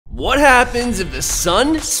What happens if the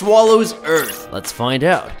sun swallows Earth? Let's find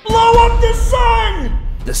out. Blow up the sun!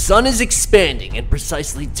 The sun is expanding, and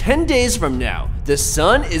precisely 10 days from now, the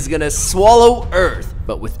sun is gonna swallow Earth.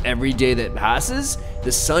 But with every day that passes,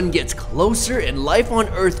 the sun gets closer and life on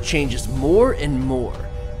Earth changes more and more.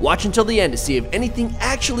 Watch until the end to see if anything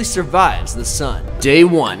actually survives the sun. Day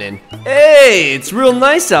 1, and hey, it's real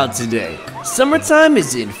nice out today. Summertime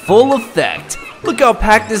is in full effect. Look how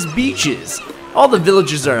packed this beach is. All the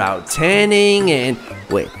villagers are out tanning and...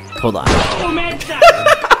 Wait, hold on.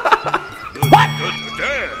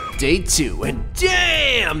 Day 2, and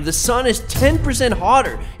damn, the sun is 10%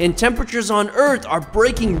 hotter and temperatures on Earth are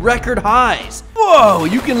breaking record highs. Whoa,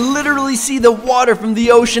 you can literally see the water from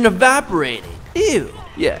the ocean evaporating. Ew.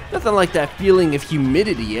 Yeah, nothing like that feeling of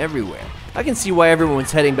humidity everywhere. I can see why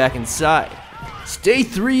everyone's heading back inside. It's day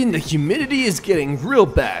 3 and the humidity is getting real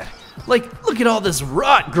bad. Like, look at all this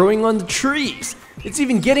rot growing on the trees. It's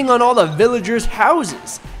even getting on all the villagers'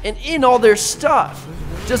 houses and in all their stuff.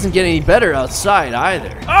 It doesn't get any better outside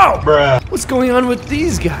either. Oh, bruh. What's going on with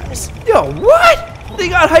these guys? Yo, what? They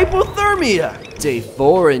got hypothermia. Day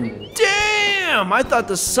 4 and damn, I thought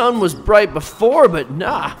the sun was bright before, but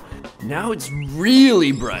nah. Now it's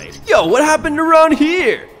really bright. Yo, what happened around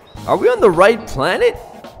here? Are we on the right planet?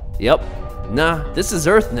 Yep. Nah, this is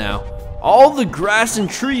Earth now. All the grass and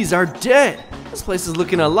trees are dead. This place is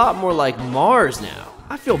looking a lot more like Mars now.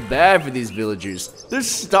 I feel bad for these villagers. They're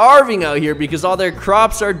starving out here because all their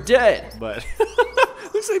crops are dead. But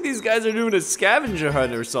looks like these guys are doing a scavenger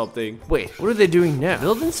hunt or something. Wait, what are they doing now?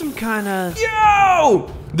 Building some kind of...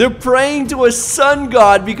 Yo! They're praying to a sun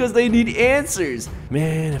god because they need answers.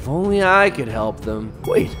 Man, if only I could help them.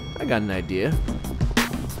 Wait, I got an idea.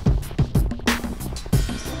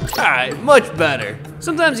 Alright, much better.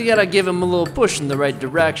 Sometimes you gotta give them a little push in the right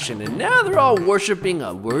direction, and now they're all worshiping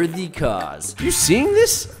a worthy cause. You seeing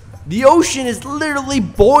this? The ocean is literally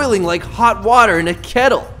boiling like hot water in a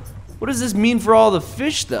kettle. What does this mean for all the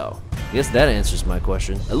fish, though? I guess that answers my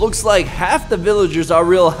question. It looks like half the villagers are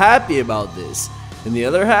real happy about this, and the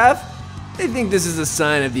other half, they think this is a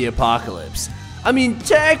sign of the apocalypse. I mean,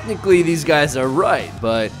 technically these guys are right,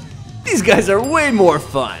 but these guys are way more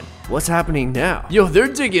fun. What's happening now? Yo, they're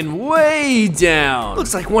digging way down.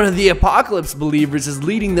 Looks like one of the apocalypse believers is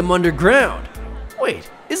leading them underground. Wait,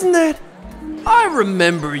 isn't that... I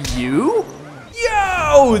remember you.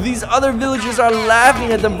 Yo, these other villagers are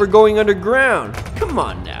laughing at them for going underground. Come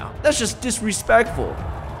on now, that's just disrespectful.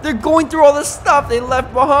 They're going through all the stuff they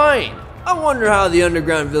left behind. I wonder how the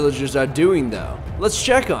underground villagers are doing though. Let's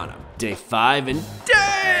check on them. Day 5 and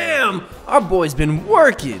damn, our boy's been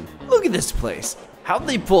working. Look at this place. How'd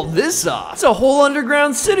they pull this off? It's a whole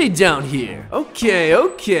underground city down here.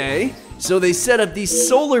 Okay. So they set up these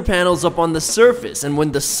solar panels up on the surface, and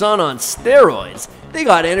when the sun on steroids, they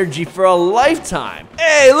got energy for a lifetime.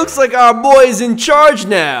 Hey, looks like our boy's in charge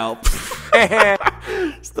now.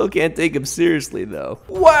 Still can't take him seriously though.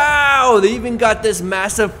 Wow, they even got this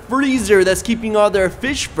massive freezer that's keeping all their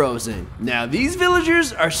fish frozen. Now these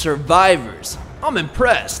villagers are survivors. I'm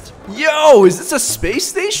impressed. Yo, is this a space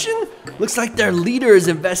station? Looks like their leader is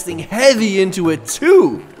investing heavy into it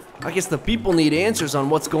too. I guess the people need answers on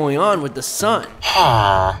what's going on with the sun.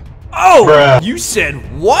 Oh, bruh. You said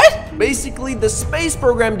what? Basically, the space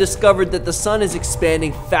program discovered that the sun is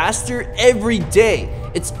expanding faster every day.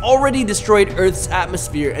 It's already destroyed Earth's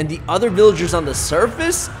atmosphere, and the other villagers on the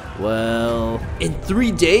surface? Well, in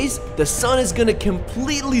 3 days, the sun is gonna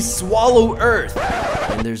completely swallow Earth.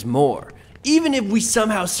 And there's more. Even if we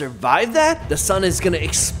somehow survive that, the sun is gonna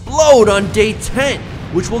explode on day 10,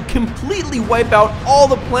 which will completely wipe out all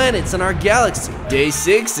the planets in our galaxy. Day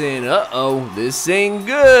 6 and uh-oh, this ain't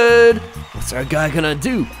good. What's our guy gonna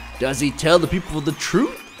do? Does he tell the people the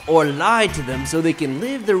truth or lie to them so they can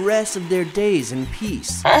live the rest of their days in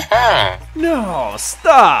peace? No,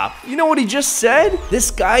 stop. You know what he just said? This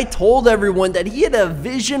guy told everyone that he had a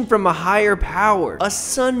vision from a higher power, a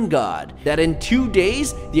sun god, that in 2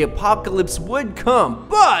 days the apocalypse would come,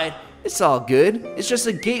 but it's all good. It's just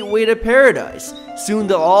a gateway to paradise. Soon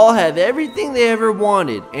they'll all have everything they ever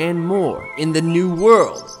wanted and more in the new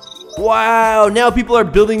world. Wow, now people are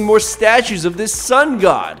building more statues of this sun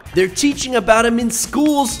god. They're teaching about him in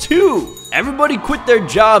schools too. Everybody quit their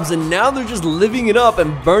jobs and now they're just living it up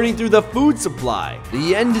and burning through the food supply.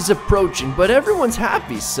 The end is approaching, but everyone's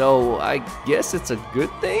happy, so I guess it's a good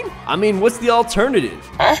thing? I mean, what's the alternative?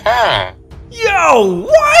 Yo,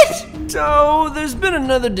 what? So, there's been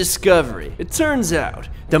another discovery. It turns out,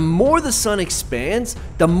 the more the sun expands,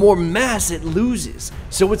 the more mass it loses.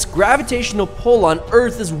 So its gravitational pull on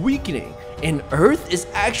Earth is weakening, and Earth is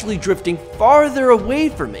actually drifting farther away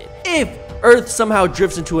from it. If Earth somehow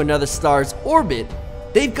drifts into another star's orbit,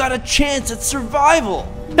 they've got a chance at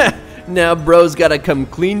survival. Now bro's gotta come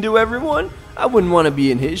clean to everyone? I wouldn't want to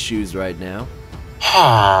be in his shoes right now.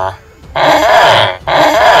 Oh!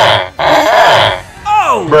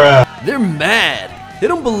 Bruh. They're mad. They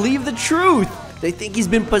don't believe the truth. They think he's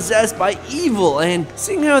been possessed by evil, and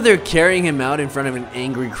seeing how they're carrying him out in front of an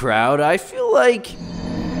angry crowd, I feel like...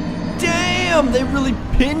 Damn, they really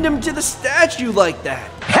pinned him to the statue like that.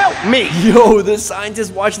 Help me! Yo, the scientists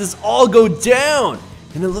watch this all go down.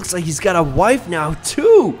 And it looks like he's got a wife now,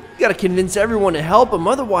 too. You gotta convince everyone to help him,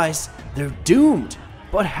 otherwise they're doomed.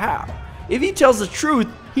 But how? If he tells the truth,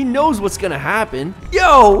 he knows what's gonna happen.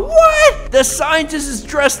 Yo, what? The scientist is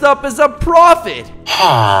dressed up as a prophet.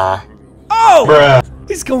 Oh! Bruh.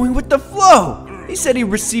 He's going with the flow. He said he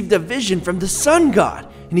received a vision from the sun god,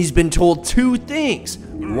 and he's been told two things.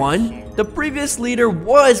 One, the previous leader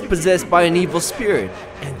was possessed by an evil spirit,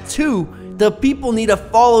 and two, the people need to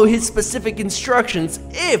follow his specific instructions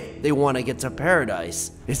if they want to get to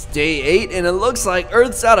paradise. It's day 8 and it looks like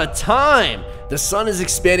Earth's out of time. The sun is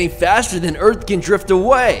expanding faster than Earth can drift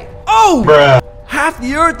away. Oh! Bruh. Half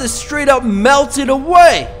the Earth is straight up melted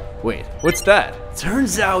away. Wait, what's that?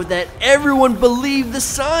 Turns out that everyone believed the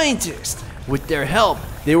scientist. With their help,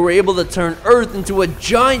 they were able to turn Earth into a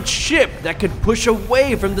giant ship that could push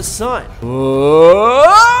away from the sun.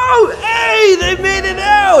 Oh, hey, they made it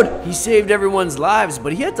out! He saved everyone's lives,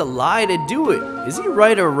 but he had to lie to do it. Is he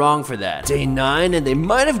right or wrong for that? Day 9, and they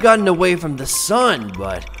might have gotten away from the sun,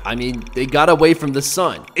 but, I mean, they got away from the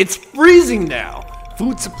sun. It's freezing now.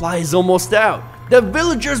 Food supply is almost out. The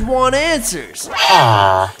villagers want answers.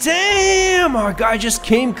 Damn, our guy just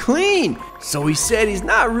came clean. So he said he's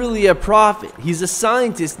not really a prophet. He's a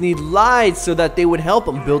scientist and he lied so that they would help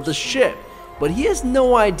him build the ship. But he has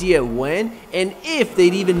no idea when and if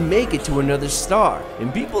they'd even make it to another star.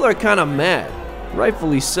 And people are kind of mad.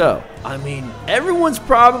 Rightfully so. I mean, everyone's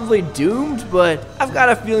probably doomed, but I've got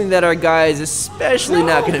a feeling that our guy is especially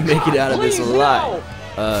not gonna make it out of this alive.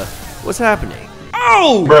 What's happening?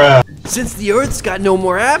 Oh! Bruh. Since the Earth's got no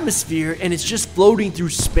more atmosphere and it's just floating through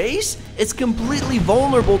space, it's completely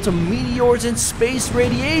vulnerable to meteors and space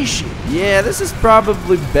radiation. Yeah, this is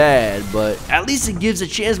probably bad, but at least it gives a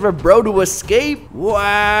chance for bro to escape.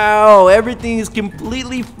 Wow, everything is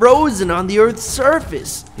completely frozen on the Earth's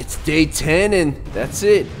surface. It's day 10 and that's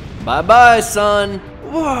it. Bye-bye, son.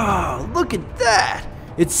 Wow, look at that.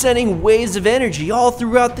 It's sending waves of energy all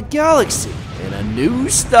throughout the galaxy, and a new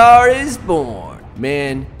star is born.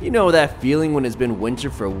 Man, you know that feeling when it's been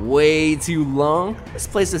winter for way too long? This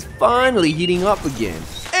place is finally heating up again.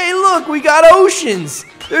 Hey look, we got oceans!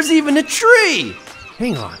 There's even a tree!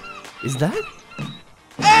 Hang on, is that?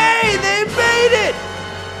 Hey, they made it!